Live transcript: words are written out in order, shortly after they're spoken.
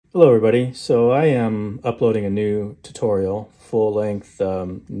Hello everybody. So I am uploading a new tutorial, full-length,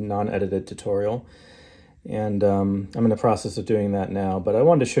 non-edited tutorial, and I'm in the process of doing that now, but I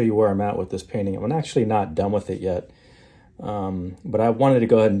wanted to show you where I'm at with this painting. I'm actually not done with it yet, but I wanted to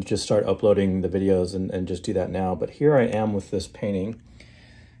go ahead and just start uploading the videos and just do that now. But here I am with this painting,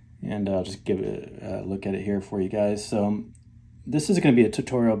 and I'll just give it a look at it here for you guys. So this is going to be a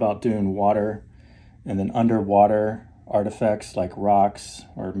tutorial about doing water and then underwater artifacts like rocks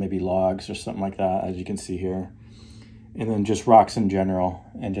or maybe logs or something like that, as you can see here, and then just rocks in general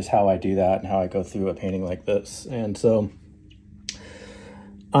and just how I do that and how I go through a painting like this. And so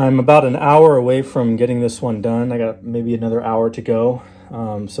I'm about an hour away from getting this one done. I got maybe another hour to go,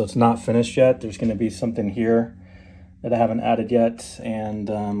 so it's not finished yet. There's going to be something here that I haven't added yet, and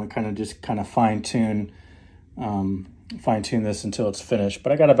I kind of fine-tune this until it's finished.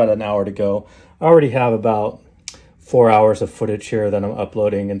 But I got about an hour to go. I already have about 4 hours of footage here that I'm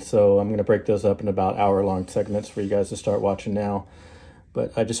uploading, and so I'm going to break those up in about hour-long segments for you guys to start watching now.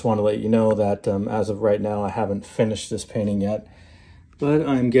 But I just want to let you know that as of right now, I haven't finished this painting yet, but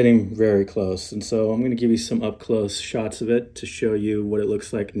I'm getting very close. And so I'm going to give you some up-close shots of it to show you what it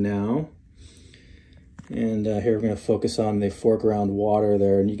looks like now. And here we're going to focus on the foreground water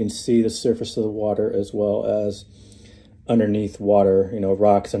there, and you can see the surface of the water as well as underneath water,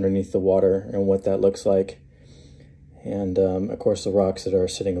 rocks underneath the water and what that looks like. And of course the rocks that are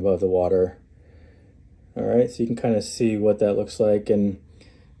sitting above the water. All right, so you can kind of see what that looks like. And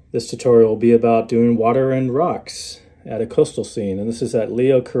this tutorial will be about doing water and rocks at a coastal scene. And this is at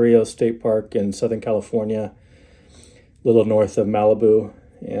Leo Carrillo State Park in Southern California, a little north of Malibu.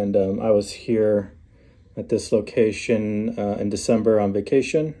 And I was here at this location in December on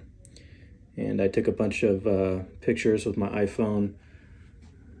vacation. And I took a bunch of pictures with my iPhone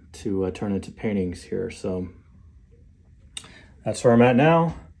to turn into paintings here. So that's where I'm at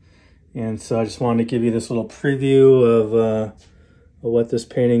now. And so I just wanted to give you this little preview of what this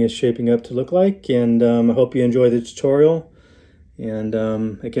painting is shaping up to look like. And I hope you enjoy the tutorial. And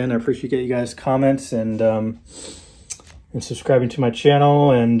again, I appreciate you guys' comments and subscribing to my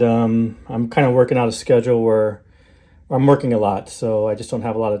channel. And I'm kind of working out a schedule where I'm working a lot, so I just don't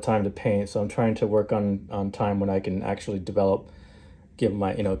have a lot of time to paint. So I'm trying to work on time when I can actually give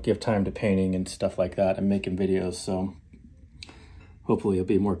time to painting and stuff like that and making videos. So hopefully it'll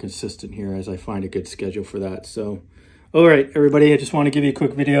be more consistent here as I find a good schedule for that. So, all right, everybody, I just want to give you a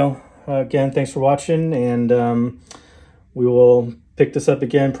quick video. Again, thanks for watching, and we will pick this up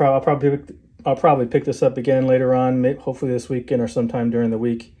again. I'll probably pick this up again later on, hopefully this weekend or sometime during the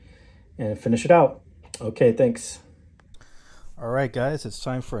week, and finish it out. Okay, thanks. All right, guys, it's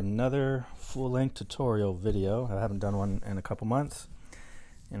time for another full-length tutorial video. I haven't done one in a couple months,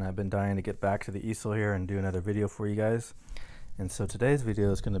 and I've been dying to get back to the easel here and do another video for you guys. And so today's video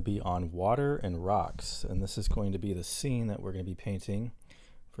is going to be on water and rocks, and this is going to be the scene that we're going to be painting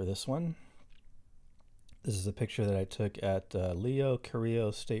for this one. This is a picture that I took at Leo Carrillo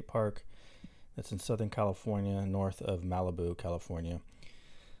State Park. That's in Southern California, north of Malibu, California.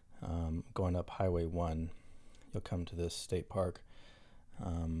 Going up Highway 1, you'll come to this state park.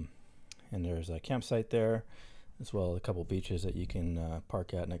 And there's a campsite there, as well as a couple beaches that you can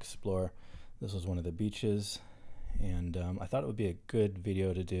park at and explore. This was one of the beaches. And I thought it would be a good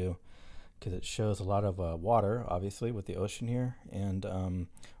video to do because it shows a lot of water, obviously, with the ocean here, and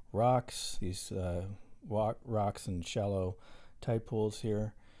rocks, these rocks and shallow tide pools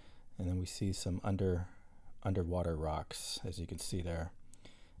here. And then we see some underwater rocks, as you can see there.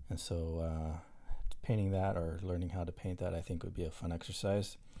 And so painting that or learning how to paint that, I think, would be a fun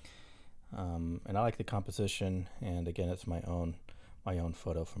exercise. And I like the composition, and again, it's my own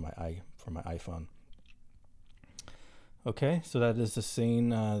photo for my iPhone. Okay, so that is the scene.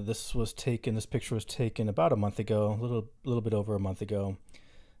 This picture was taken about a month ago, a little bit over a month ago,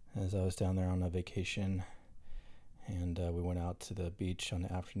 as I was down there on a vacation. And we went out to the beach on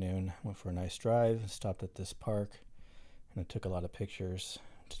the afternoon, went for a nice drive, stopped at this park, and I took a lot of pictures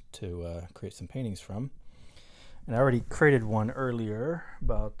to create some paintings from. And I already created one earlier,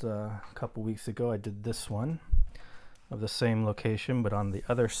 about a couple weeks ago. I did this one of the same location, but on the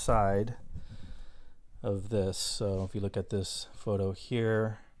other side of this. So if you look at this photo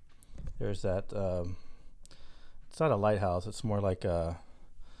here, there's that it's not a lighthouse, it's more like a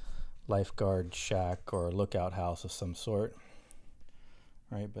lifeguard shack or a lookout house of some sort,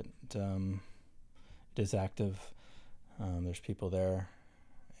 right? But it is active. There's people there,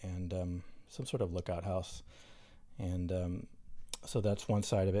 and some sort of lookout house. And so that's one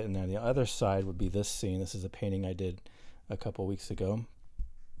side of it, and then the other side would be this scene. This is a painting I did a couple weeks ago.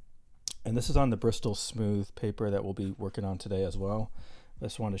 And this is on the Bristol Smooth paper that we'll be working on today as well. I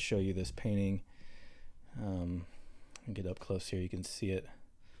just wanted to show you this painting. Get up close here, you can see it.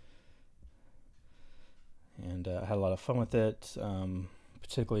 And I had a lot of fun with it,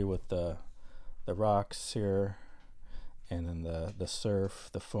 particularly with the rocks here, and then the surf,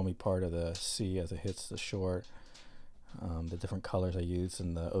 the foamy part of the sea as it hits the shore. The different colors I used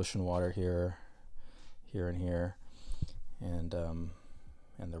in the ocean water here, and here, and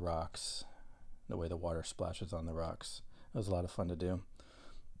the rocks, the way the water splashes on the rocks. It was a lot of fun to do.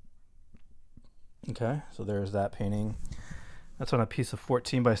 Okay, so there's that painting. That's on a piece of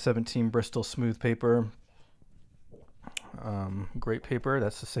 14 by 17 Bristol Smooth paper. Great paper.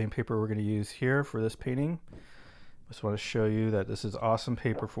 That's the same paper we're going to use here for this painting. Just want to show you that this is awesome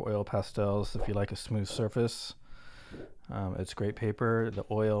paper for oil pastels if you like a smooth surface. It's great paper. The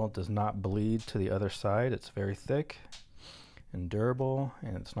oil does not bleed to the other side. It's very thick and durable,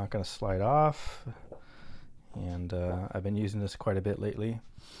 and it's not going to slide off. And I've been using this quite a bit lately,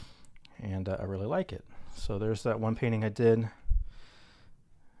 and I really like it. So there's that one painting I did.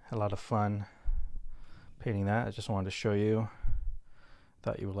 Had a lot of fun painting that. I just wanted to show you.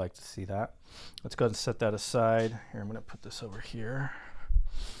 Thought you would like to see that. Let's go ahead and set that aside. Here, I'm going to put this over here.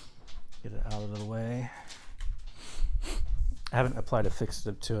 Get it out of the way. I haven't applied a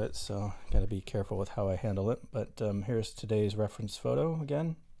fixative to it, so got to be careful with how I handle it. But here's today's reference photo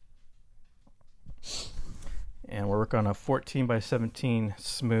again. And we're working on a 14 by 17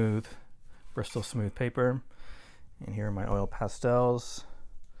 smooth, Bristol Smooth paper. And here are my oil pastels.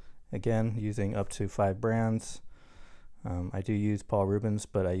 Again, using up to 5 brands. I do use Paul Rubens,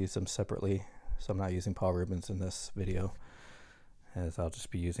 but I use them separately, so I'm not using Paul Rubens in this video, as I'll just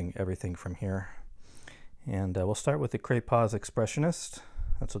be using everything from here. And we'll start with the Cray expressionist.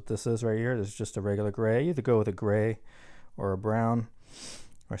 That's what this is right here. This is just a regular gray. You either go with a gray or a brown,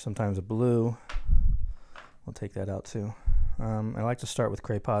 or sometimes a blue. We'll take that out too. I like to start with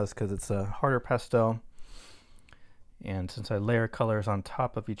Cray because it's a harder pastel. And since I layer colors on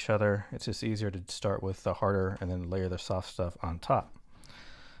top of each other, it's just easier to start with the harder and then layer the soft stuff on top.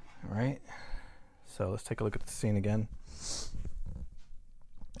 All right, so let's take a look at the scene again.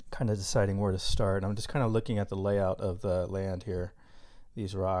 Kind of deciding where to start. I'm just kind of looking at the layout of the land here,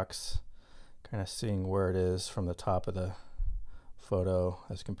 these rocks, kind of seeing where it is from the top of the photo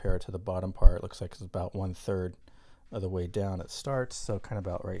as compared to the bottom part. It looks like it's about 1/3 of the way down it starts, so kind of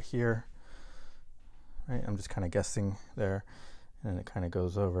about right here. Right, I'm just kind of guessing there, and it kind of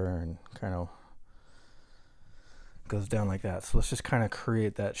goes over and kind of goes down like that. So let's just kind of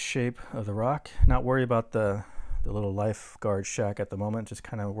create that shape of the rock. Not worry about the little lifeguard shack at the moment, just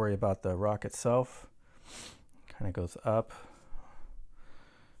kind of worry about the rock itself. Kind of goes up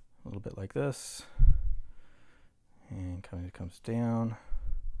a little bit like this, and kind of comes down.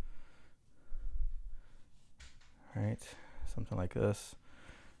 All right, something like this.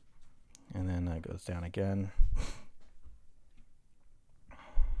 And then it goes down again.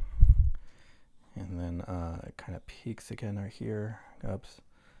 And then it kind of peaks again right here, ups,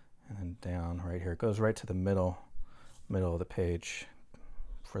 and then down right here. It goes right to the middle of the page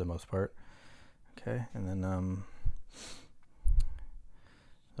for the most part. Okay, and then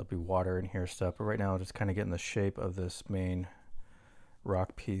there'll be water in here stuff, but right now I'm just kind of getting the shape of this main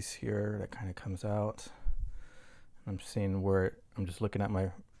rock piece here that kind of comes out. I'm seeing where I'm just looking at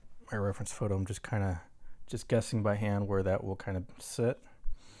my reference photo. I'm just kind of guessing by hand where that will kind of sit.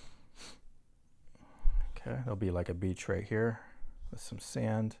 Okay, there'll be like a beach right here with some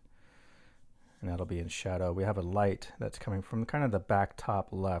sand, and that'll be in shadow. We have a light that's coming from kind of the back top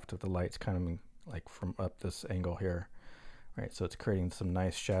left of the light's kind of like from up this angle here, right? So it's creating some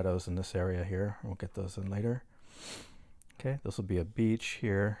nice shadows in this area here. We'll get those in later. Okay, this will be a beach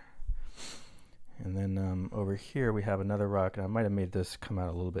here. And then over here we have another rock, and I might have made this come out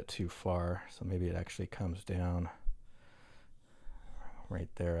a little bit too far, so maybe it actually comes down right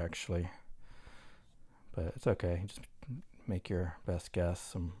there actually, but it's okay. Just make your best guess,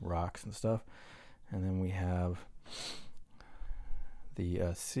 some rocks and stuff. And then we have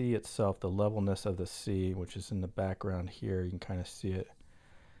the sea itself, the levelness of the sea, which is in the background here. You can kind of see it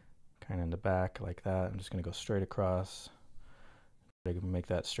kind of in the back like that. I'm just going to go straight across. I can make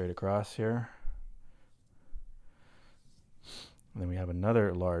that straight across here. And then we have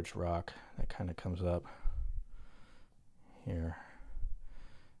another large rock that kind of comes up here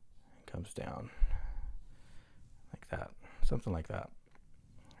and comes down like that, something like that.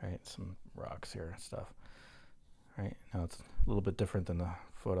 Right, some rocks here and stuff. Right, now it's a little bit different than the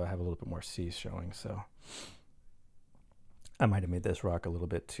photo. I have a little bit more sea showing, so I might have made this rock a little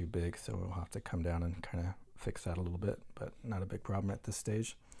bit too big, so we'll have to come down and kind of fix that a little bit, but not a big problem at this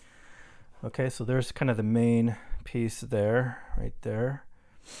stage. Okay, so there's kind of the main piece there, right there.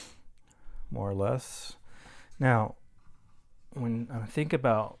 more or less. Now, when I think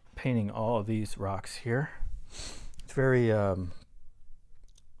about painting all of these rocks here, it's very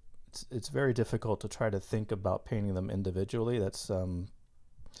it's very difficult to try to think about painting them individually. That's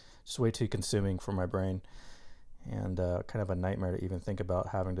just way too consuming for my brain, and kind of a nightmare to even think about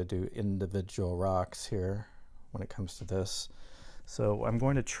having to do individual rocks here when it comes to this. So I'm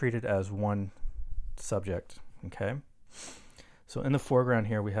going to treat it as one subject. Okay, so in the foreground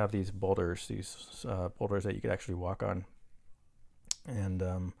here we have these boulders that you could actually walk on, and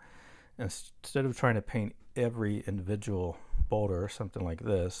instead of trying to paint every individual boulder, something like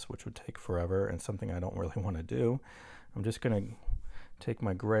this, which would take forever and something I don't really want to do, I'm just going to take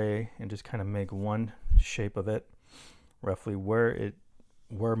my gray and just kind of make one shape of it, roughly where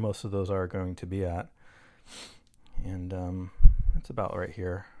most of those are going to be at, and that's about right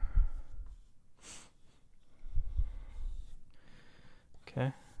here.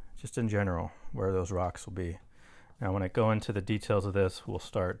 Okay, just in general where those rocks will be. Now when I go into the details of this, we'll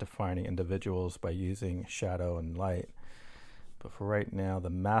start defining individuals by using shadow and light. But for right now, the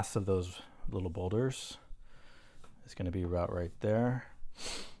mass of those little boulders is going to be about right there.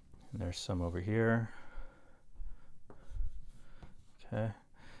 And there's some over here. Okay,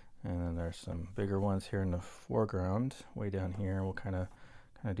 and then there's some bigger ones here in the foreground, way down here. We'll kind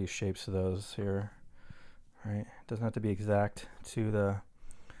of do shapes of those here. Right, it doesn't have to be exact to the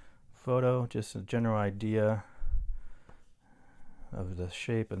photo, just a general idea of the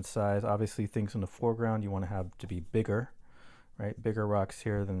shape and size. Obviously things in the foreground you want to have to be bigger, right? Bigger rocks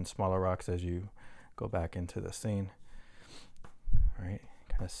here than smaller rocks as you go back into the scene, right?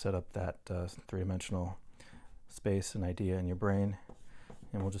 Kind of set up that three-dimensional space and idea in your brain,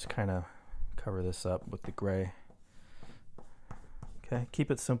 and we'll just kind of cover this up with the gray. Okay,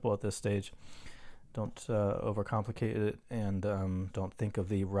 keep it simple at this stage. Don't overcomplicate it, and don't think of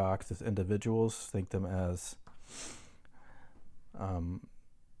the rocks as individuals. Think them as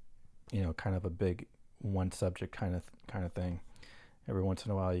you know, kind of a big one subject kind of thing. Every once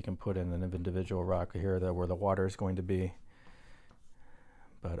in a while you can put in an individual rock here where the water is going to be,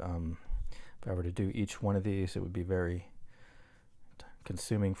 but if I were to do each one of these, it would be very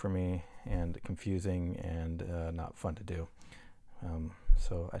consuming for me and confusing and not fun to do.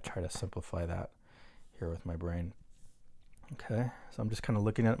 So I try to simplify that here with my brain. Okay, so I'm just kind of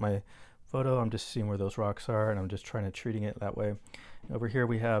looking at my photo, I'm just seeing where those rocks are, and I'm just trying to treating it that way. Over here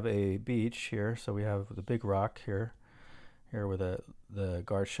we have a beach here, so we have the big rock here where the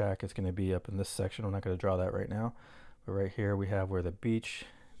guard shack is going to be up in this section. I'm not going to draw that right now, but right here we have where the beach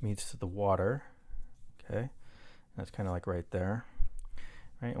meets the water. Okay, that's kind of like right there,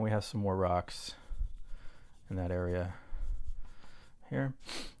 right? And we have some more rocks in that area here,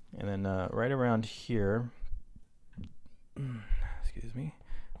 and then right around here, excuse me,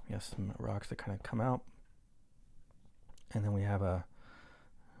 we have some rocks that kind of come out, and then we have a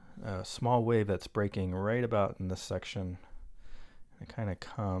small wave that's breaking right about in this section. It kind of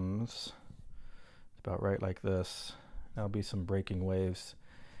comes about right like this. That'll be some breaking waves.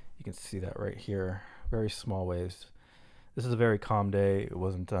 You can see that right here, very small waves. This is a very calm day. It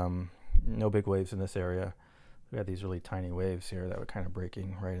wasn't no big waves in this area. We had these really tiny waves here that were kind of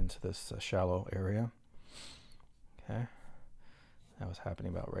breaking right into this shallow area. Okay, that was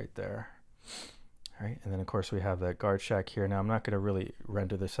happening about right there. All right, and then of course we have that guard shack here. Now I'm not going to really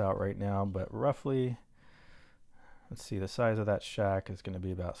render this out right now, but roughly, let's see, the size of that shack is going to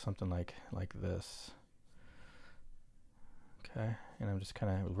be about something like this. Okay, and I'm just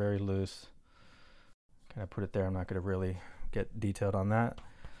kind of very loose, kind of put it there. I'm not going to really get detailed on that.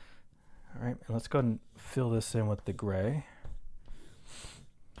 All right, and let's go ahead and fill this in with the gray.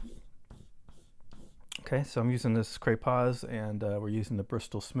 Okay, so I'm using this Cray, and we're using the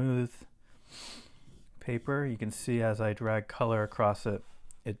Bristol Smooth paper. You can see as I drag color across it,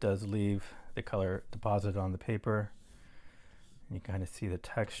 it does leave the color deposited on the paper. And you kind of see the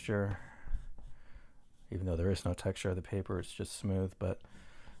texture, even though there is no texture of the paper, it's just smooth, but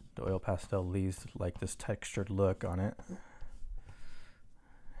the oil pastel leaves like this textured look on it.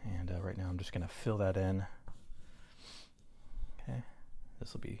 And right now I'm just going to fill that in. Okay,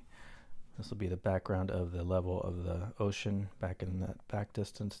 this will be the background of the level of the ocean back in that back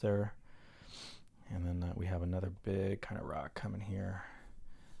distance there. And then we have another big kind of rock coming here,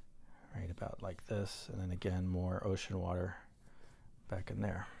 right about like this. And then again, more ocean water back in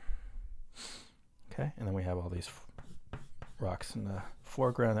there. Okay, and then we have all these rocks in the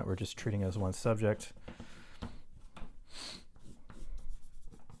foreground that we're just treating as one subject.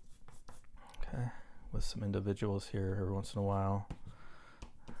 Okay, with some individuals here every once in a while.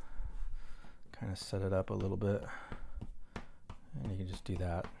 Kind of set it up a little bit And you can just do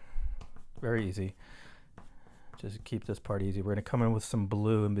that. Very easy. Just keep this part easy. We're going to come in with some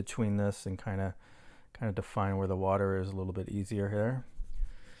blue in between this and kind of define where the water is a little bit easier here.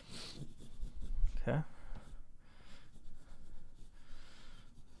 Okay.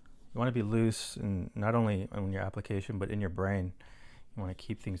 You want to be loose, and not only on your application, but in your brain. You want to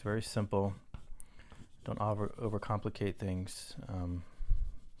keep things very simple. Don't overcomplicate things.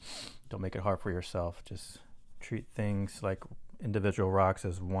 Don't make it hard for yourself. Just treat things like individual rocks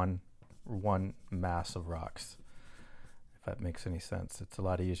as one mass of rocks. If that makes any sense. It's a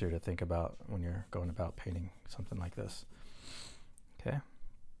lot easier to think about when you're going about painting something like this. Okay.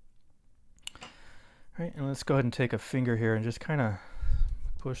 All right, and let's go ahead and take a finger here and just kind of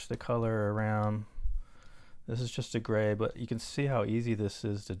push the color around. This is just a gray, but you can see how easy this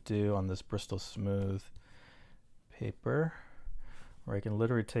is to do on this Bristol Smooth paper, where I can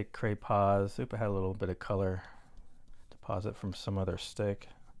literally take Cray pause. Oop, I had a little bit of color deposit from some other stick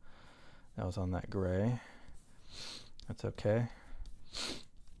that was on that gray. That's okay.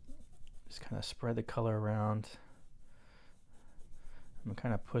 Just kind of spread the color around. I'm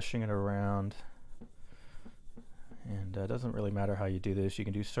kind of pushing it around. And it doesn't really matter how you do this. You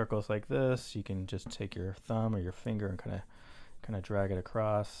can do circles like this. You can just take your thumb or your finger and kind of drag it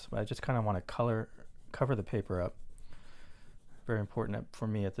across. But I just kind of want to cover the paper up. Very important for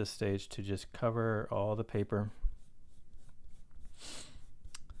me at this stage to just cover all the paper,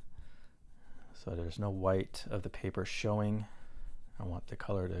 so there's no white of the paper showing. I want the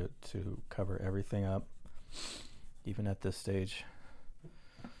color to cover everything up, even at this stage,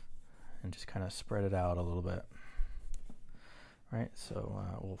 and just kind of spread it out a little bit. Right, so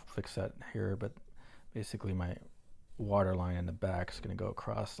we'll fix that here, but basically my water line in the back is going to go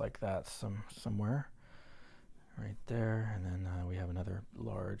across like that somewhere right there, and then we have another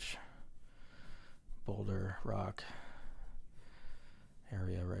large boulder rock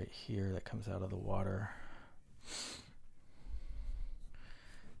area right here that comes out of the water.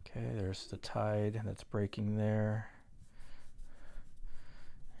 Okay, there's the tide that's breaking there,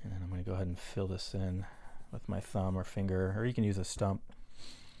 and then I'm going to go ahead and fill this in with my thumb or finger, or you can use a stump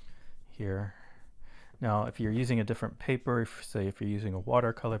here. Now, if you're using a different paper, if you're using a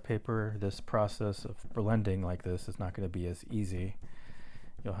watercolor paper, this process of blending like this is not going to be as easy.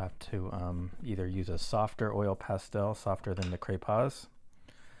 You'll have to either use a softer oil pastel, softer than the Cray pause,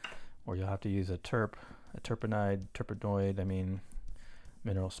 or you'll have to use a terpenoid,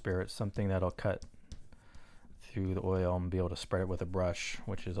 mineral spirit, something that'll cut through the oil and be able to spread it with a brush,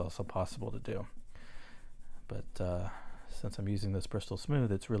 which is also possible to do. But since I'm using this Bristol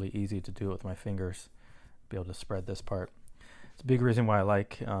Smooth, it's really easy to do it with my fingers, be able to spread this part. It's a big reason why I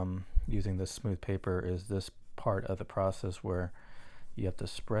like using this smooth paper is this part of the process where you have to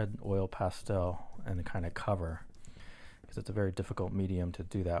spread oil pastel and kind of cover, because it's a very difficult medium to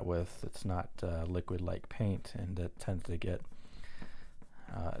do that with. It's not liquid like paint, and it tends to get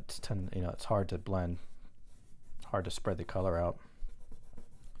it's hard to blend, hard to spread the color out.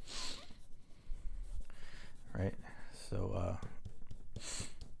 Right, so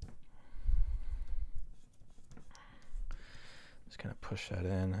just kind of push that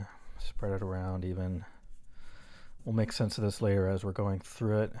in, spread it around even. We'll make sense of this later as we're going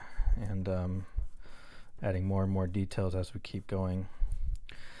through it, and adding more and more details as we keep going.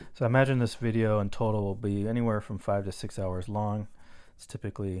 So I imagine this video in total will be anywhere from 5 to 6 hours long. It's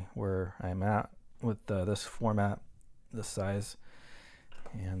typically where I'm at with this format, this size,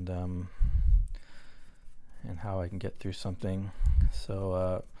 and how I can get through something.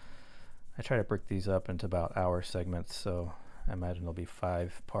 So I try to break these up into about hour segments, so I imagine there'll be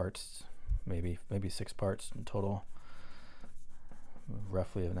 5 parts, maybe 6 parts in total,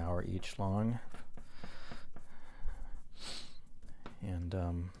 roughly an hour each long. And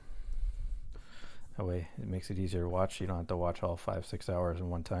that way it makes it easier to watch. You don't have to watch all 5-6 hours in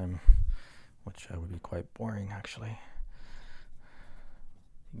one time, which would be quite boring actually.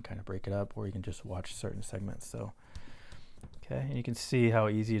 You can kind of break it up, or you can just watch certain segments. So okay, and you can see how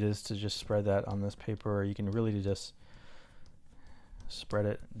easy it is to just spread that on this paper, or you can really just spread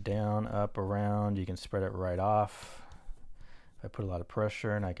it down, up, around. You can spread it right off. If I put a lot of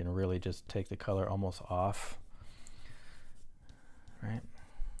pressure, and I can really just take the color almost off. Right,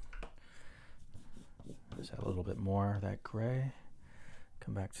 just add a little bit more of that gray.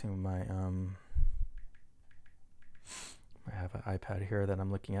 Come back to my I have an iPad here that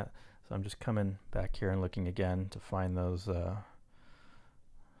I'm looking at, so I'm just coming back here and looking again to find those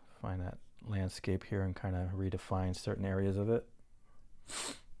find that landscape here and kind of redefine certain areas of it.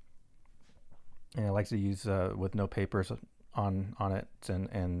 And I like to use with no papers on it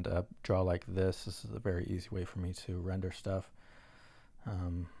and draw like this. This is a very easy way for me to render stuff.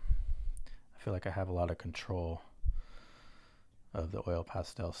 I feel like I have a lot of control of the oil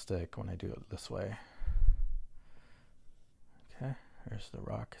pastel stick when I do it this way. Okay, there's the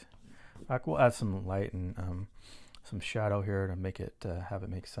rock. We'll add some light and some shadow here to make it have it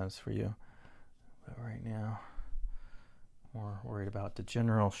make sense for you. But right now, more worried about the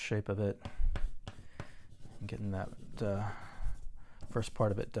general shape of it and getting that first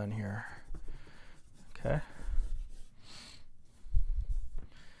part of it done here. Okay.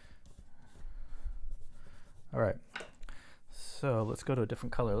 All right. So let's go to a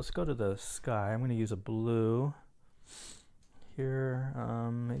different color. Let's go to the sky. I'm going to use a blue here,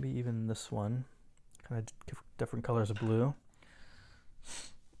 maybe even this one. Kind of different colors of blue.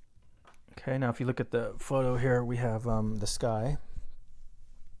 Okay, now if you look at the photo here, we have the sky.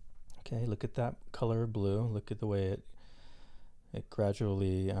 Okay, look at that color of blue. Look at the way it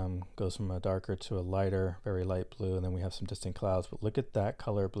gradually goes from a darker to a lighter, very light blue, and then we have some distant clouds. But look at that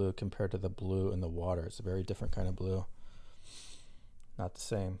color of blue compared to the blue in the water. It's a very different kind of blue. Not the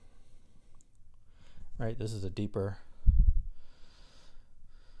same. Right, this is a deeper,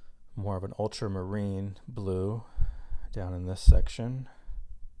 more of an ultramarine blue down in this section,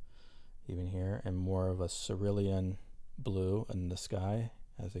 even here, and more of a cerulean blue in the sky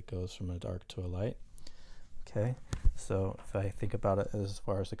as it goes from a dark to a light. Okay, so if I think about it as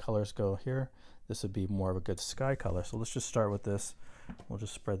far as the colors go here, this would be more of a good sky color. So let's just start with this. We'll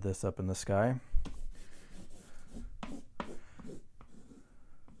just spread this up in the sky.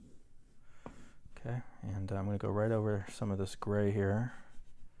 Okay, and I'm going to go right over some of this gray here.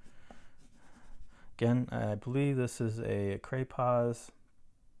 Again, I believe this is a Cray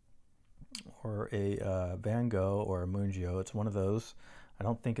or a Van Gogh or a Mungio. It's one of those. I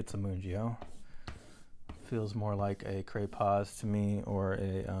don't think it's a Mungio. Feels more like a Cray to me, or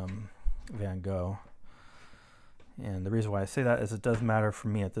a Van Gogh. And the reason why I say that is it does matter for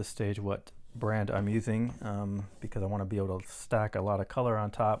me at this stage what brand I'm using, because I want to be able to stack a lot of color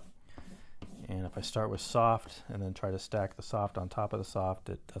on top. And if I start with soft and then try to stack the soft on top of the soft,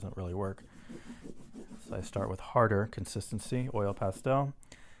 it doesn't really work. So I start with harder consistency, oil pastel,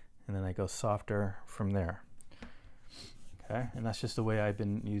 and then I go softer from there. Okay, and that's just the way I've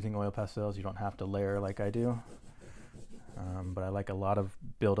been using oil pastels. You don't have to layer like I do, but I like a lot of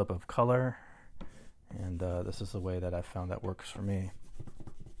buildup of color, and this is the way that I found that works for me.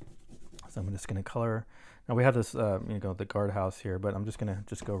 So I'm just going to color. Now we have this, you know, the guardhouse here, but I'm just going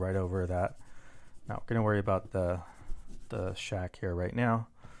to go right over that. Not going to worry about the shack here right now.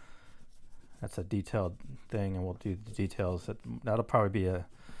 That's a detailed thing, and we'll do the details. That'll probably be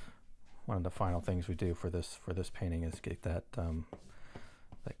one of the final things we do for this painting, is get that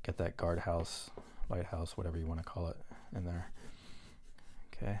guardhouse, lighthouse, whatever you want to call it, in there.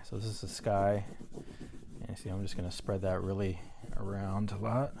 Okay, so this is the sky, and you see I'm just going to spread that really around a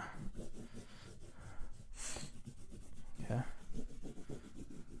lot. Okay,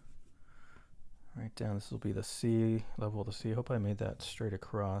 right down. This will be the sea level of the sea. I hope I made that straight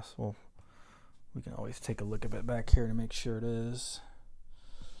across. Well, we can always take a look at it back here to make sure it is.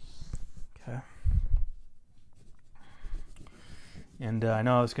 Okay. And I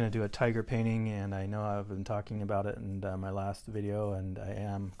know I was going to do a tiger painting, and I know I've been talking about it in my last video, and I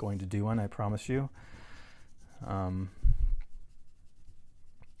am going to do one, I promise you.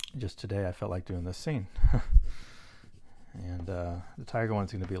 Just today I felt like doing this scene. And the tiger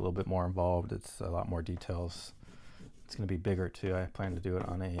one's going to be a little bit more involved. It's a lot more details. It's going to be bigger too. I plan to do it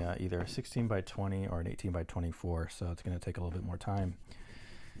on a either a 16 by 20 or an 18 by 24, so it's going to take a little bit more time.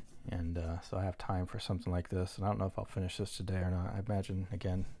 And so I have time for something like this, and I don't know if I'll finish this today or not. I imagine,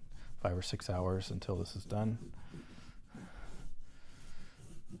 again, 5 or 6 hours until this is done.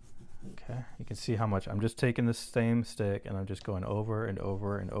 Okay, you can see how much I'm just taking the same stick and I'm just going over and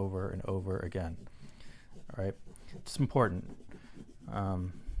over and over and over again. All right, it's important.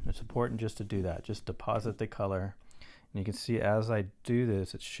 It's important just to do that, just deposit the color. And you can see as I do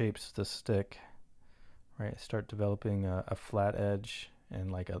this, it shapes the stick, right? Start developing a flat edge and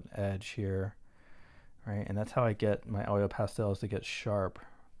like an edge here, right? And that's how I get my oil pastels to get sharp,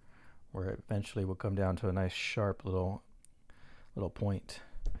 where it eventually will come down to a nice sharp little point.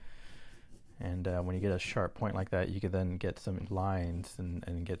 And when you get a sharp point like that, you can then get some lines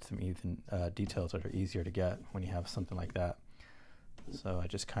and get some even details that are easier to get when you have something like that. So I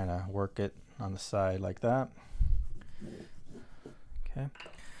just kind of work it on the side like that. Okay,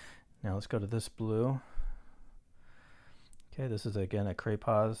 now let's go to this blue. Okay, this is again a Cray.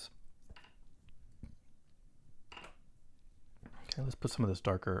 Okay, let's put some of this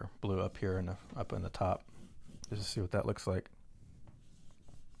darker blue up here and up in the top, just to see what that looks like.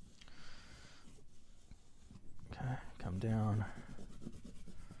 Okay, come down.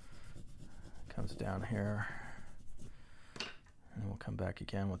 comes down here. And we'll come back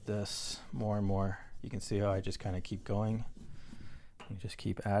again with this more and more. You can see how I just kind of keep going. You just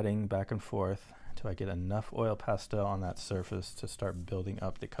keep adding back and forth until I get enough oil pastel on that surface to start building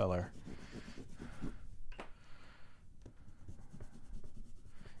up the color.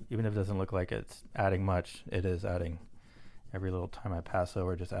 Even if it doesn't look like it's adding much, it is adding. Every little time I pass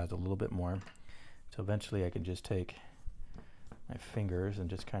over, it just adds a little bit more. So eventually I can just take my fingers and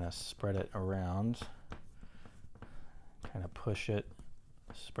just kind of spread it around. Kind of push it,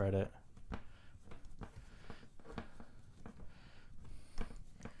 spread it.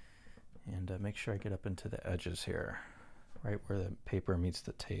 And make sure I get up into the edges here, right where the paper meets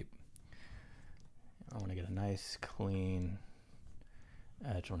the tape. I want to get a nice clean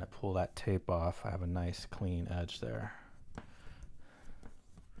edge. When I pull that tape off, I have a nice clean edge there.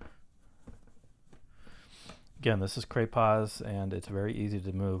 Again, this is Cray pause, and it's very easy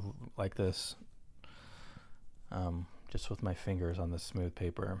to move like this, just with my fingers on the smooth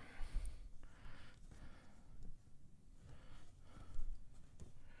paper.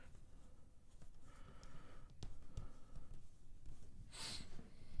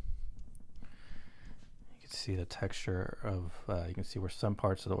 You can see the texture of, you can see where some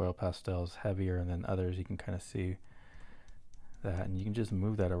parts of the oil pastel is heavier, and then others you can kind of see that, and you can just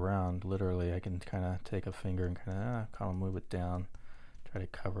move that around. Literally, I can kind of take a finger and kind of move it down, try to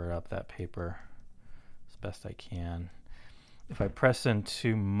cover up that paper as best I can. If I press in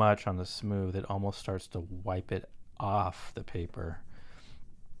too much on the smooth, it almost starts to wipe it off the paper.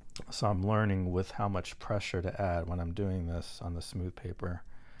 So I'm learning with how much pressure to add when I'm doing this on the smooth paper.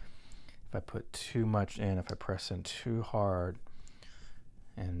 If I put too much in, if I press in too hard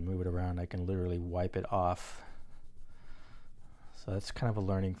and move it around, I can literally wipe it off. So that's kind of a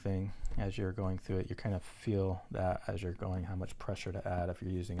learning thing. As you're going through it, you kind of feel that as you're going, how much pressure to add if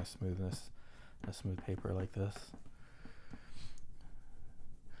you're using a smooth paper like this.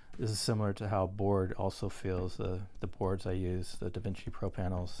 This is similar to how board also feels. The boards I use, the DaVinci Pro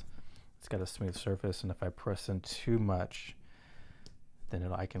panels, it's got a smooth surface, and if I press in too much, then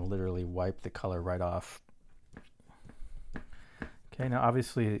I can literally wipe the color right off. Okay, now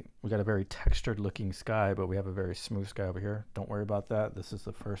obviously we got a very textured looking sky, but we have a very smooth sky over here. Don't worry about that. This is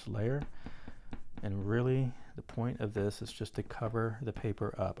the first layer. And really the point of this is just to cover the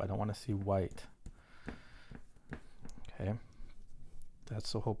paper up. I don't want to see white. Okay,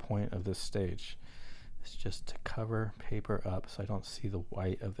 that's the whole point of this stage. It's just to cover paper up so I don't see the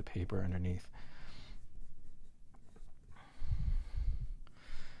white of the paper underneath.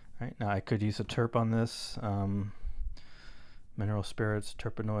 All right, now I could use a terp on this. Mineral spirits,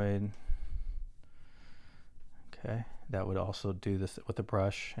 terpenoid. Okay, that would also do this with a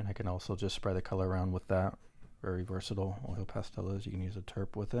brush, and I can also just spread the color around with that. Very versatile oil pastel is. You can use a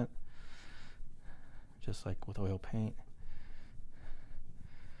terp with it, just like with oil paint.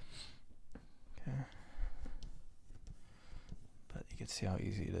 Okay, but you can see how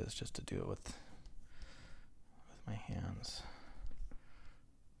easy it is just to do it with my hands.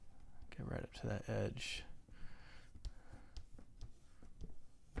 Get right up to that edge.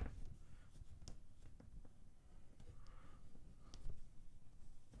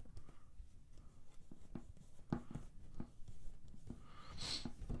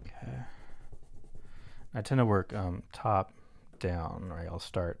 I tend to work top down, right? I'll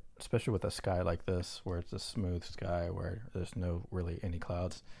start, especially with a sky like this, where it's a smooth sky, where there's no really any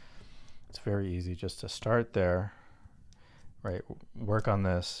clouds. It's very easy just to start there, right? Work on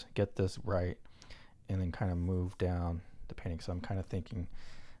this, get this right, and then kind of move down the painting. So I'm kind of thinking,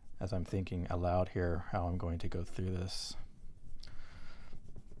 as I'm thinking aloud here, how I'm going to go through this.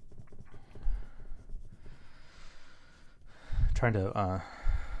 Trying to,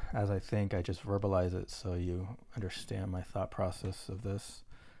 as I think, I just verbalize it so you understand my thought process of this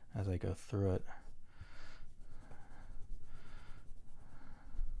as I go through it.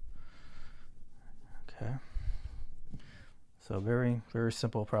 Okay. So very, very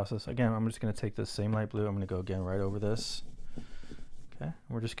simple process. Again, I'm just going to take this same light blue. I'm going to go again right over this. Okay. And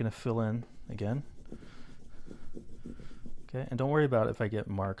we're just going to fill in again. Okay. And don't worry about if I get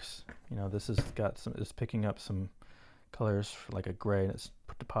marks. You know, this has got some, it's picking up some colors for like a gray, and it's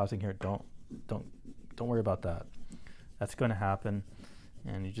depositing here. Don't worry about that. That's going to happen,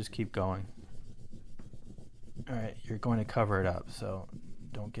 and you just keep going. All right, you're going to cover it up, so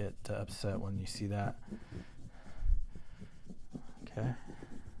don't get upset when you see that. Okay,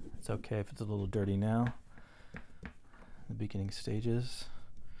 it's okay if it's a little dirty now. The beginning stages.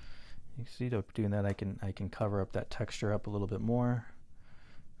 You see, doing that, I can cover up that texture up a little bit more.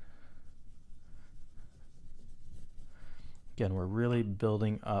 Again, we're really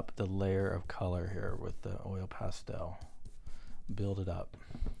building up the layer of color here with the oil pastel. Build it up.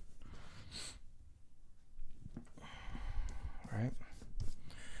 All right.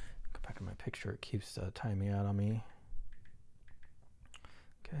 Go back to my picture. It keeps timing out on me.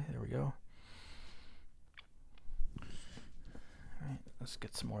 Okay, there we go. All right, let's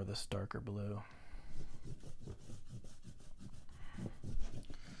get some more of this darker blue.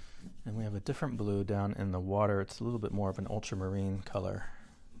 And we have a different blue down in the water. It's a little bit more of an ultramarine color.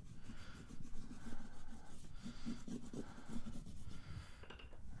 All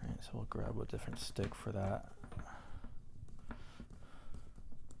right, so we'll grab a different stick for that.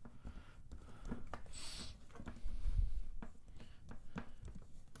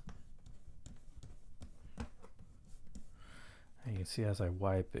 And you can see as I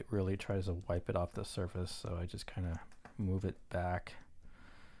wipe, it really tries to wipe it off the surface, so I just kind of move it back.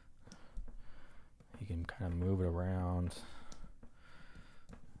 You can kind of move it around.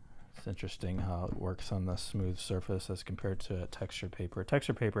 It's interesting how it works on the smooth surface as compared to a textured paper.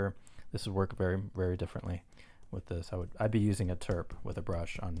 Textured paper, this would work very, very differently with this. I'd be using a terp with a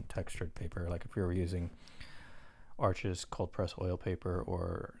brush on textured paper. Like if you were using Arches cold press oil paper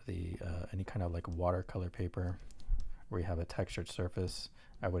or the any kind of like watercolor paper where you have a textured surface,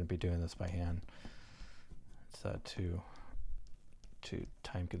 I wouldn't be doing this by hand. It's too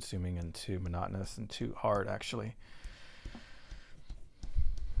time consuming and too monotonous and too hard actually.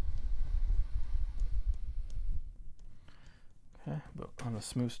 Okay, but on the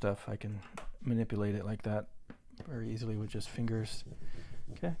smooth stuff I can manipulate it like that very easily with just fingers.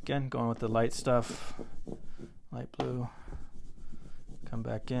 Okay, again going with the light stuff, light blue, come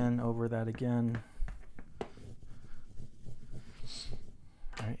back in over that again.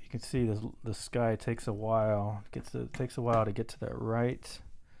 All right, you can see the sky takes a while. It takes a while to get to the right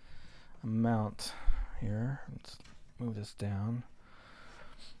amount here. Let's move this down.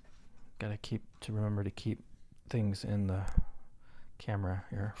 Got to remember to keep things in the camera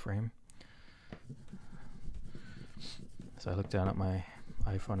here frame. So I look down at my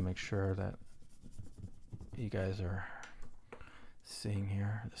iPhone to make sure that you guys are seeing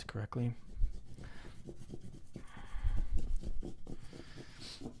this correctly.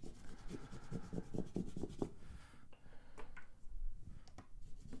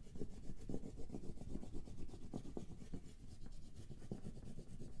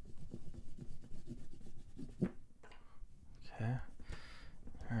 Okay.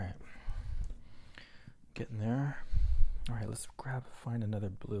 All right. Getting there. All right, let's find another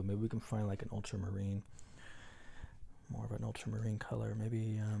blue. Maybe we can find like an ultramarine, more of an ultramarine color.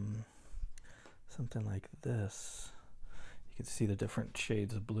 Maybe something like this. You can see the different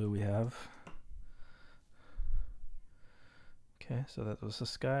shades of blue we have. Okay, so that was the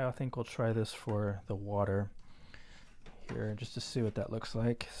sky. I think we'll try this for the water here just to see what that looks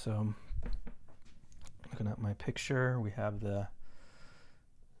like. So looking at my picture, we have the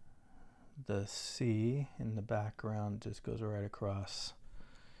sea in the background, just goes right across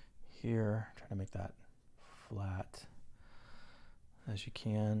here. Try to make that flat as you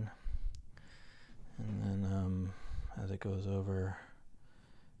can, and then as it goes over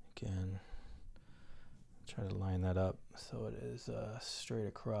again, try to line that up so it is straight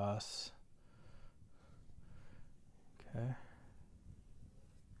across. Okay,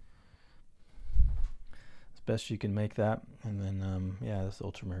 best you can make that, and then yeah, this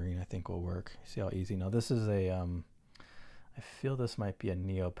ultramarine I think will work. See how easy. Now this is a I feel this might be a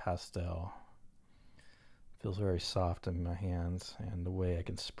neo pastel. Feels very soft in my hands, and the way I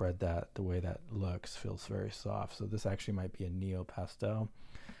can spread that, the way that looks, feels very soft. So this actually might be a neo pastel,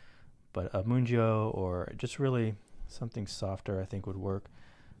 but a Mungio or just really something softer I think would work.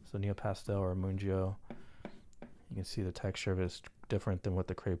 So neo pastel or a Mungio. You can see the texture of it is different than what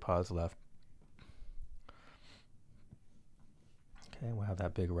the Cray Pause left. Okay, we'll have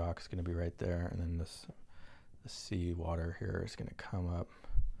that big rock is going to be right there, and then the sea water here is going to come up.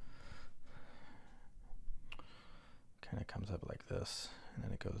 Kind of comes up like this, and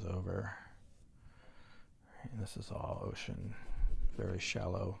then it goes over. And this is all ocean, very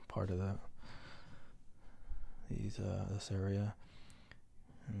shallow part of this area,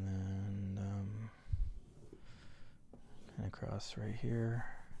 and then kind of across right here.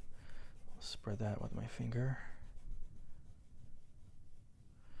 I'll spread that with my finger.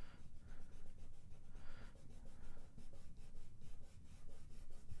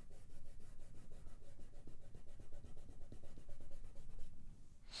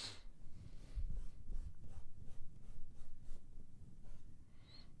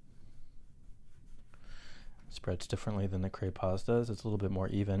 Spreads differently than the Cray Pause does. It's a little bit more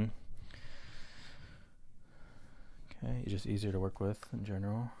even. Okay, Okay, just easier to work with in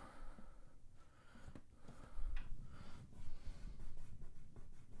general.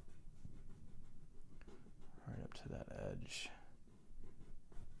 Right up to that edge.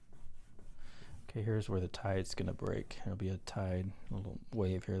 Okay, here's where the tide's gonna break. There'll be a tide, a little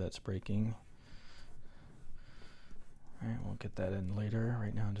wave here that's breaking. All right, we'll get that in later.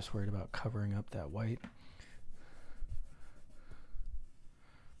 Right now I'm just worried about covering up that white.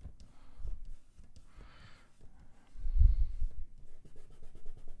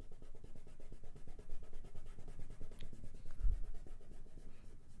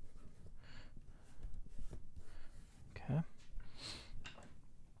 Okay.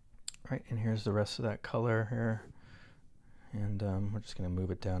 Right, and here's the rest of that color here. And we're just gonna move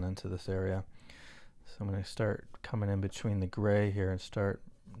it down into this area. So I'm going to start coming in between the gray here and start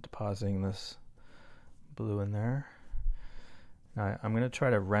depositing this blue in there. Now I'm going to try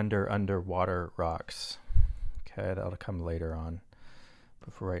to render underwater rocks. Okay, that'll come later on.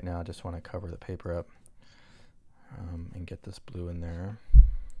 But for right now, I just want to cover the paper up and get this blue in there.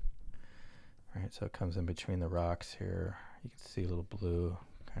 All right, so it comes in between the rocks here. You can see a little blue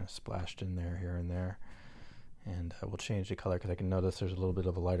kind of splashed in there, here and there. And we'll change the color because I can notice there's a little bit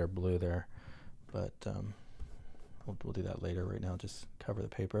of a lighter blue there. But we'll do that later. Right now, just cover the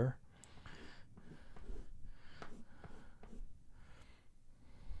paper.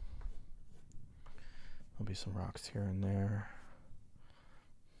 There'll be some rocks here and there.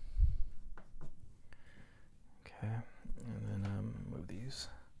 Okay, and then move these.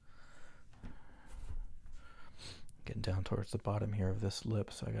 Getting down towards the bottom here of this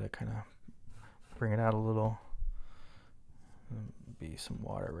lip, so I gotta kind of bring it out a little. There'll be some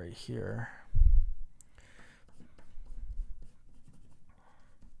water right here.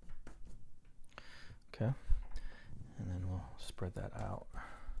 Okay, and then we'll spread that out.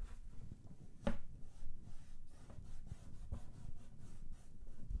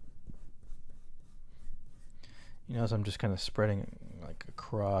 You know, as I'm just kind of spreading like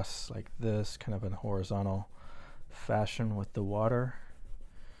across like this, kind of in a horizontal fashion with the water.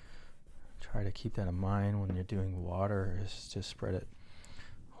 Try to keep that in mind when you're doing water, is just spread it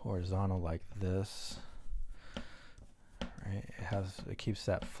horizontal like this. Right? It keeps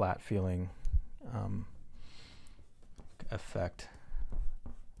that flat feeling effect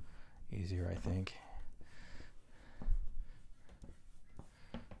easier, I think.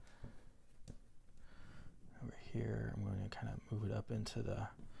 Over here, I'm going to kind of move it up into the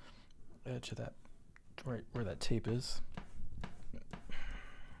edge of that, right where that tape is.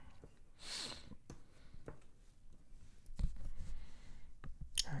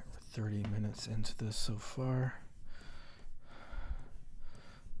 All right, we're 30 minutes into this so far.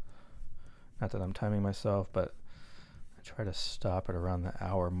 Not that I'm timing myself, but I try to stop at around the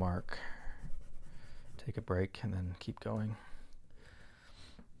hour mark. Take a break and then keep going.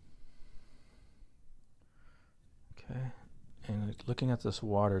 Okay, and looking at this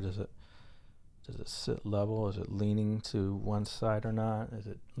water, does it sit level? Is it leaning to one side or not? Is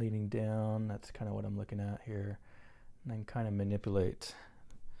it leaning down? That's kind of what I'm looking at here. And I can kind of manipulate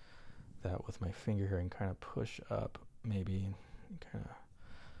that with my finger here and kind of push up, maybe, and kind of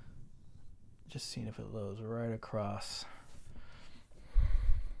just seeing if it goes right across.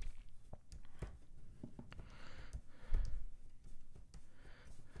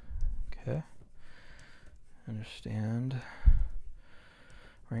 Okay, understand.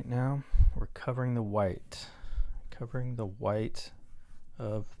 Right now, we're covering the white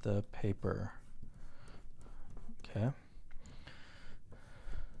of the paper. Okay.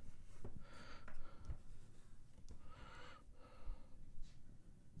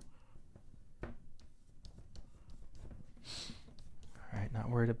 All right, not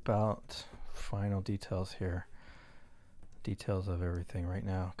worried about final details here. Details of everything right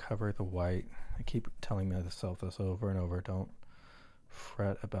now. Cover the white. I keep telling myself this over and over. Don't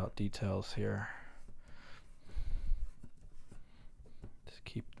fret about details here. Just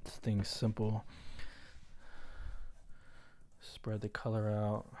keep things simple. Spread the color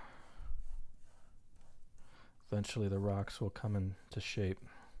out. Eventually the rocks will come into shape.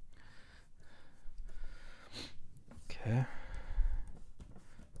 Okay.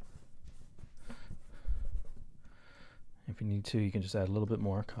 If you need to, you can just add a little bit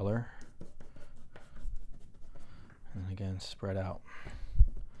more color. And then again, spread out.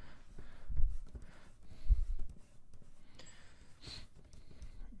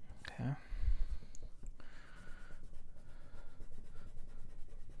 Okay.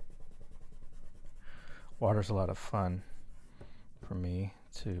 Water's a lot of fun for me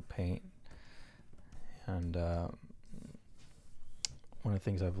to paint. And one of the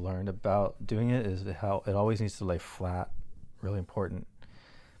things I've learned about doing it is how it always needs to lay flat, really important.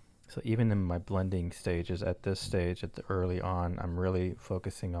 So even in my blending stages, at this stage, at the early on, I'm really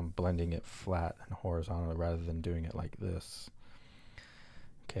focusing on blending it flat and horizontal rather than doing it like this.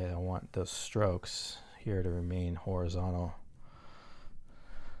 Okay, I want those strokes here to remain horizontal.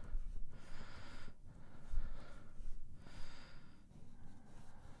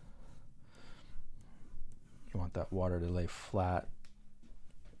 You want that water to lay flat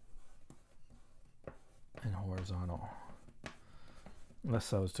and horizontal.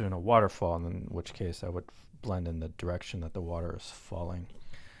 Unless I was doing a waterfall, in which case I would blend in the direction that the water is falling.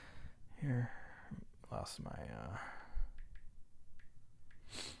 Here, lost my,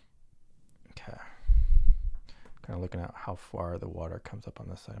 okay. Kind of looking at how far the water comes up on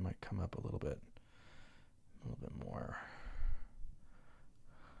this side. I might come up a little bit more.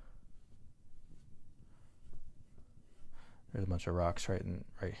 There's a bunch of rocks right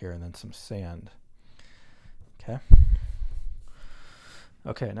here, and then some sand. Okay.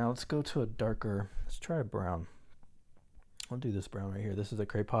 Okay, now let's go to a darker, let's try a brown. I'll do this brown right here. This is a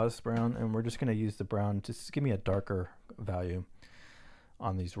Cray brown, and we're just going to use the brown to give me a darker value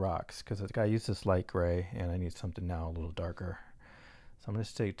on these rocks, because I used this light gray, and I need something now a little darker. So I'm going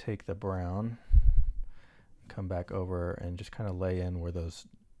to take the brown, come back over, and just kind of lay in where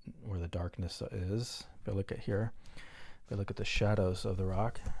the darkness is. If I look at here, if I look at the shadows of the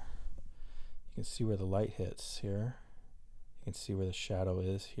rock, you can see where the light hits here. You can see where the shadow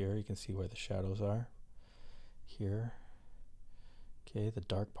is here. You can see where the shadows are here. Okay, the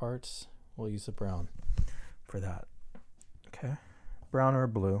dark parts, we'll use the brown for that. Okay, brown or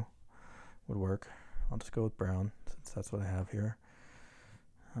blue would work. I'll just go with brown since that's what I have here.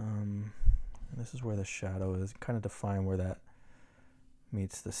 And this is where the shadow is. Kind of define where that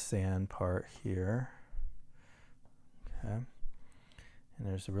meets the sand part here. Okay, and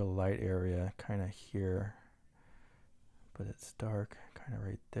there's a real light area kind of here. But it's dark kind of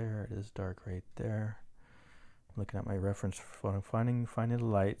right there. It is dark right there. I'm looking at my reference for finding the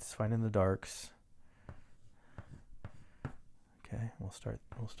lights, finding the darks. Okay, we'll start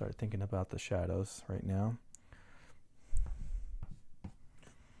thinking about the shadows right now.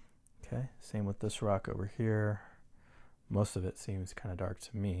 Okay, same with this rock over here. Most of it seems kind of dark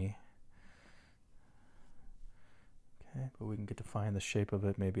to me. Okay, but we can get to find the shape of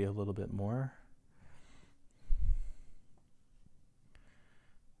it maybe a little bit more.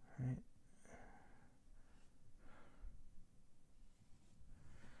 Right.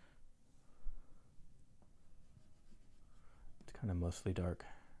 It's kind of mostly dark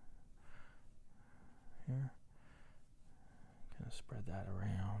here. Kind of spread that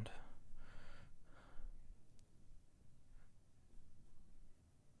around.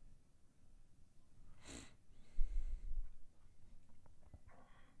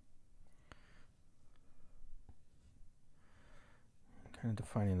 Kind of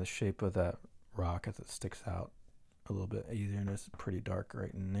defining the shape of that rock as it sticks out a little bit easier, and it's pretty dark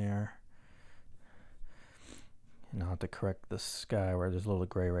right in there. And I'll have to correct the sky where there's a little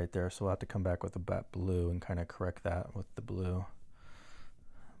gray right there, so we'll have to come back with the blue and kind of correct that with the blue.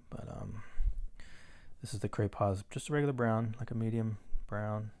 But this is the Cray, just a regular brown, like a medium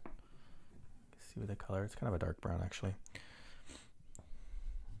brown. You can see with the color, it's kind of a dark brown actually.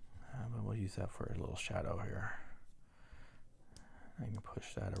 But we'll use that for a little shadow here. I can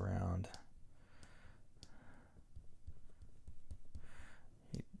push that around.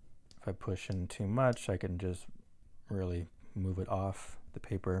 If I push in too much, I can just really move it off the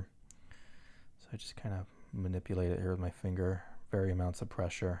paper. So I just kind of manipulate it here with my finger, vary amounts of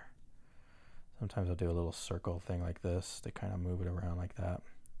pressure. Sometimes I'll do a little circle thing like this to kind of move it around like that.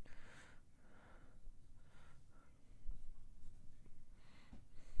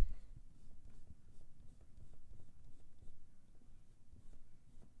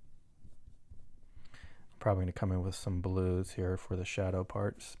 Probably going to come in with some blues here for the shadow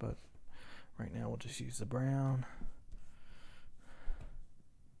parts, but right now we'll just use the brown.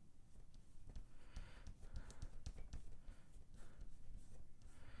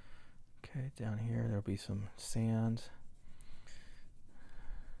 Okay, down here there'll be some sand.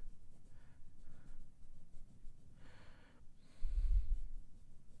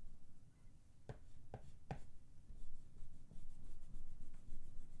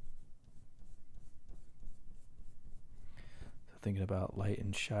 Thinking about light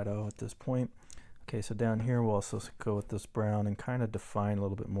and shadow at this point. Okay, so down here we'll also go with this brown and kind of define a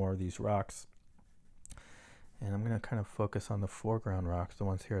little bit more of these rocks. And I'm going to kind of focus on the foreground rocks, the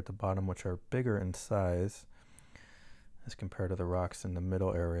ones here at the bottom, which are bigger in size as compared to the rocks in the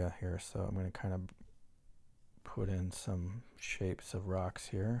middle area here. So I'm going to kind of put in some shapes of rocks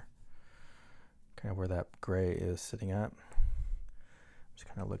here, kind of where that gray is sitting at. Just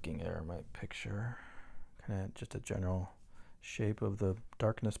kind of looking there at my picture, kind of just a general shape of the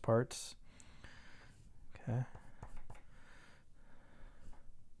darkness parts. Okay.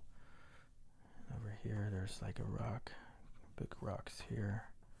 Over here, there's like a rock, big rocks here.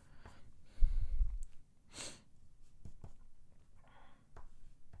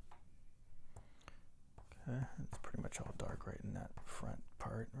 Okay, it's pretty much all dark right in that front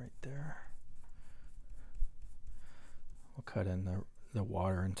part right there. We'll cut in the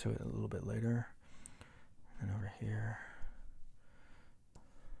water into it a little bit later. And over here.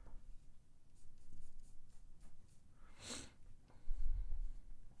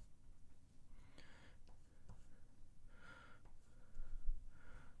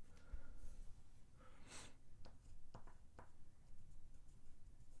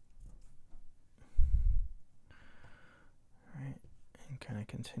 Kind of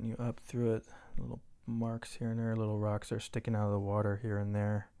continue up through it. Little marks here and there, little rocks are sticking out of the water here and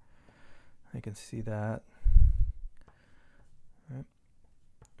there. I can see that. Right.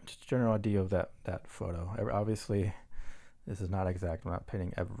 Just a general idea of that photo. Obviously, this is not exact. I'm not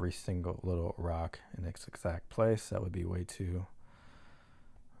painting every single little rock in its exact place. That would be way too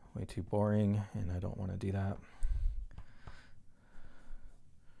boring, and I don't want to do that.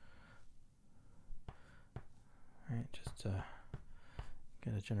 All right, just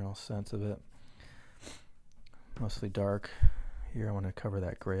get a general sense of it. Mostly dark. Here I want to cover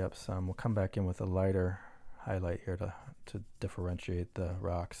that gray up some. We'll come back in with a lighter highlight here to differentiate the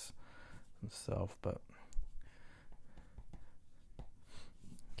rocks themselves, but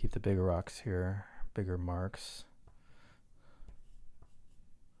keep the bigger rocks here, bigger marks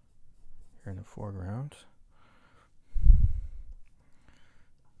here in the foreground.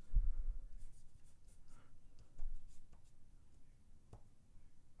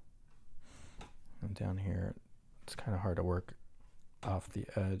 And down here, it's kind of hard to work off the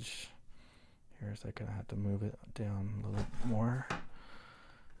edge. Here's I'm gonna have to move it down a little more.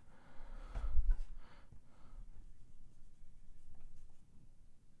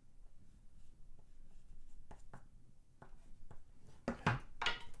 Okay.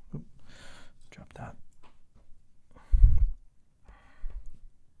 Oop. Drop that.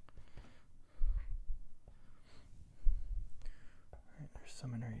 There's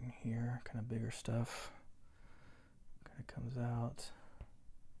some in right in here, kind of bigger stuff. Kind of comes out.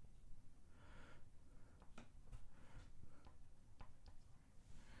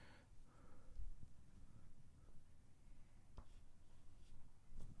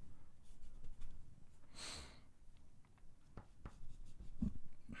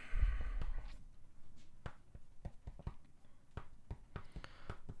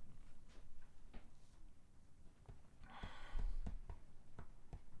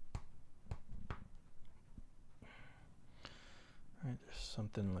 There's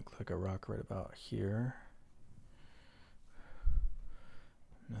something looks like a rock right about here.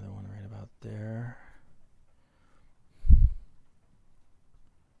 Another one right about there.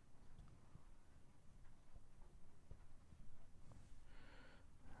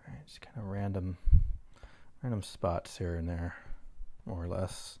 All right, just kind of random spots here and there, more or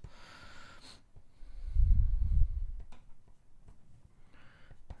less.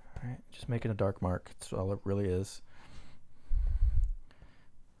 All right, just making a dark mark. That's all it really is.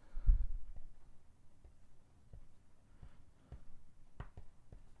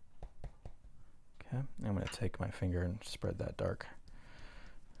 Okay, I'm going to take my finger and spread that dark,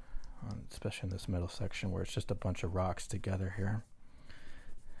 especially in this middle section where it's just a bunch of rocks together here.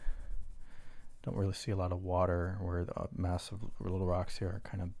 Don't really see a lot of water where the massive little rocks here are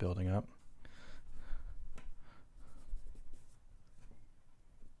kind of building up.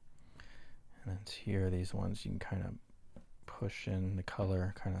 And then here, these ones you can kind of push in the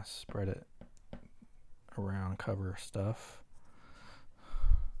color, kind of spread it around, cover stuff.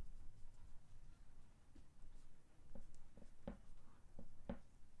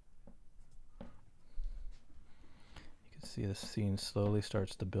 See, the scene slowly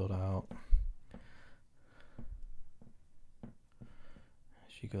starts to build out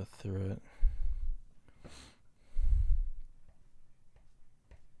as you go through it.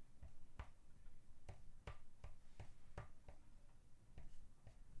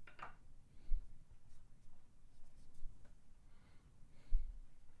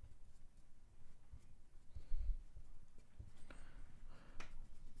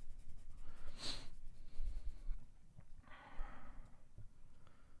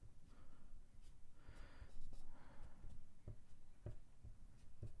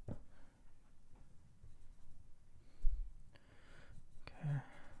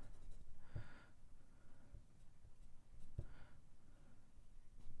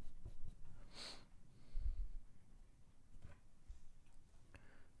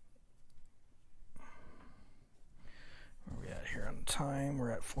 time. We're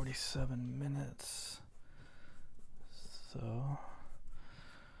at 47 minutes. So I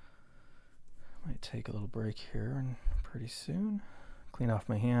might take a little break here and pretty soon. Clean off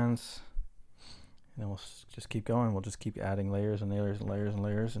my hands. And then we'll just keep going. We'll just keep adding layers and layers and layers and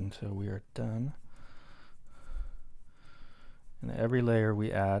layers until we are done. And every layer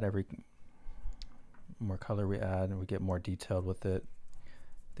we add, every more color we add, and we get more detailed with it,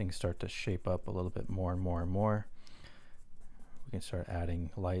 things start to shape up a little bit more and more and more. We can start adding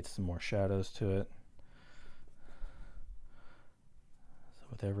lights and more shadows to it. So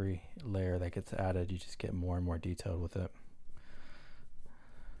with every layer that gets added, you just get more and more detailed with it.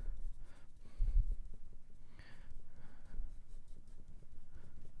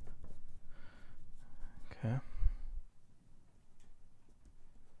 Okay.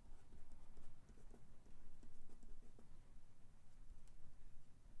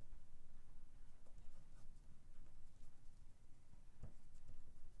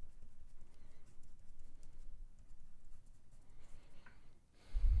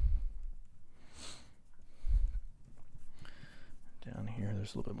 Down here,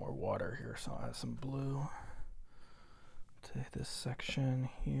 there's a little bit more water here, so I'll add some blue to this section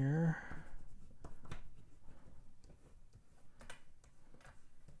here.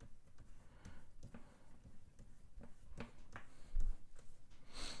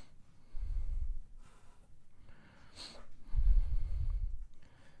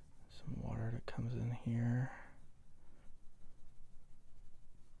 Some water that comes in here.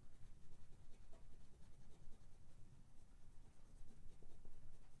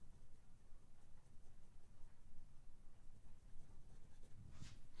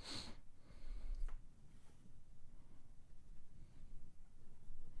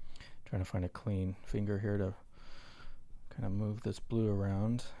 Trying to find a clean finger here to kind of move this blue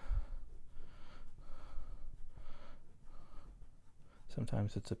around.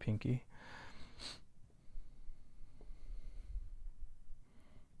 Sometimes it's a pinky.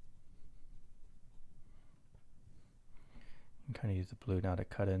 You can kind of use the blue now to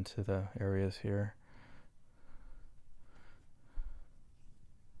cut into the areas here.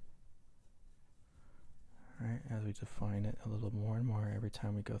 Right, as we define it a little more and more every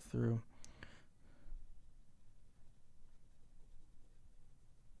time we go through.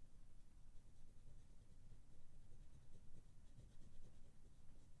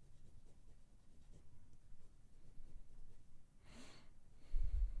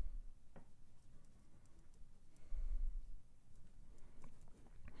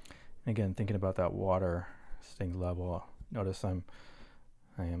 Again, thinking about that water staying level, notice I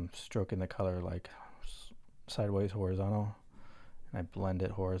am stroking the color like sideways horizontal, and I blend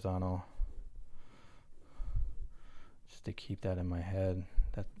it horizontal just to keep that in my head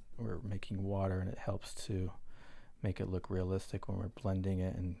that we're making water, and it helps to make it look realistic when we're blending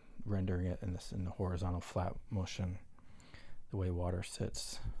it and rendering it in the horizontal flat motion, the way water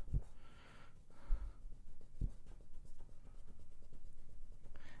sits.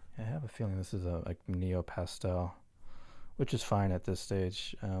 I have a feeling this is a neo pastel, which is fine at this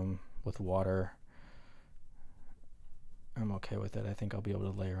stage. With water, I'm okay with it. I think I'll be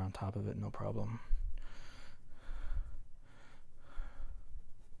able to layer on top of it, no problem.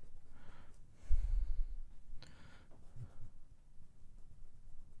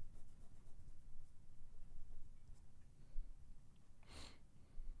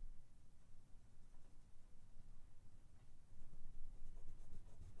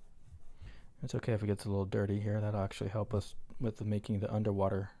 It's okay if it gets a little dirty here. That'll actually help us with making the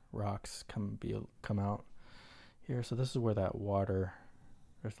underwater rocks come out here. So this is where that water,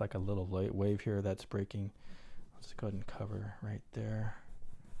 there's like a little light wave here that's breaking. Let's go ahead and cover right there.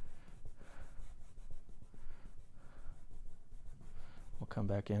 We'll come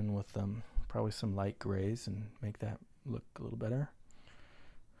back in with probably some light grays and make that look a little better.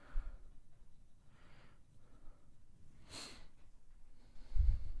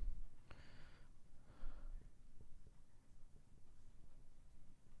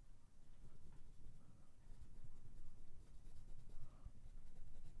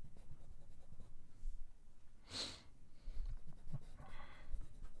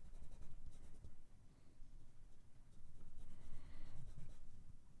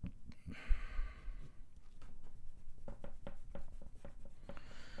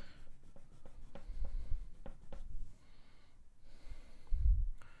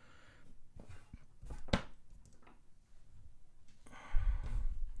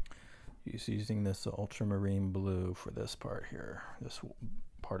 Just using this ultramarine blue for this part here, this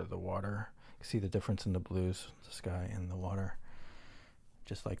part of the water. You see the difference in the blues, the sky and the water,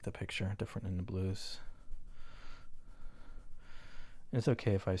 just like the picture, different in the blues. It's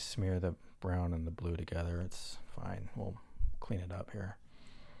okay if I smear the brown and the blue together. It's fine. We'll clean it up here.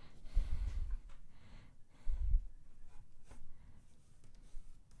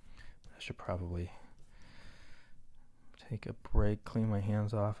 I should probably take a break, clean my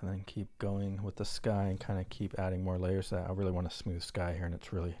hands off, and then keep going with the sky and kind of keep adding more layers to that. I really want a smooth sky here, and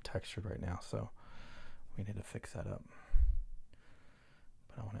it's really textured right now, so we need to fix that up.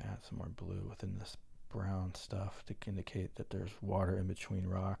 But I want to add some more blue within this brown stuff to indicate that there's water in between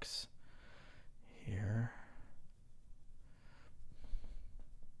rocks here.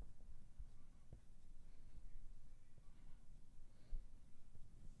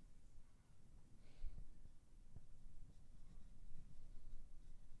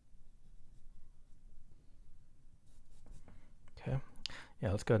 Okay,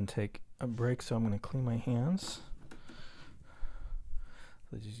 yeah, let's go ahead and take a break. So I'm going to clean my hands.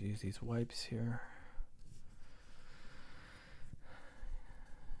 Let's just use these wipes here.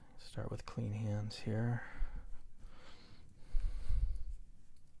 Start with clean hands here.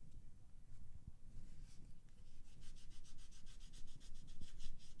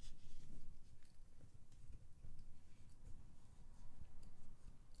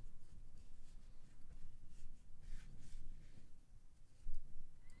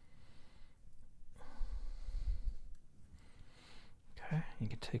 Okay, you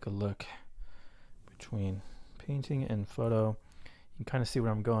can take a look between painting and photo. You can kind of see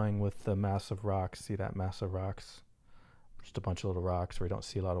where I'm going with the massive rocks. See that massive rocks? Just a bunch of little rocks where you don't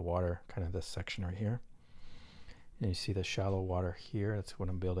see a lot of water, kind of this section right here. And you see the shallow water here. That's what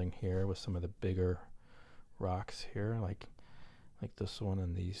I'm building here with some of the bigger rocks here, like this one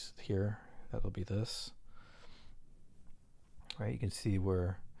and these here. That'll be this. Right, you can see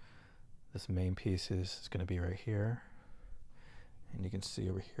where this main piece is going to be right here. And you can see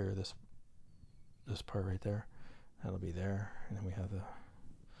over here this part right there. That'll be there. And then we have the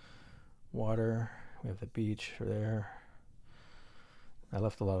water. We have the beach there. I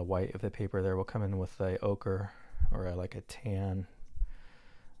left a lot of white of the paper there. We'll come in with a ochre or like a tan,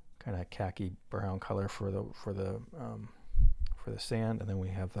 kind of khaki brown color for the sand, and then we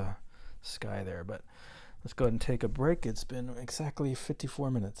have the sky there. But let's go ahead and take a break. It's been exactly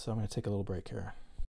 54 minutes, so I'm going to take a little break here.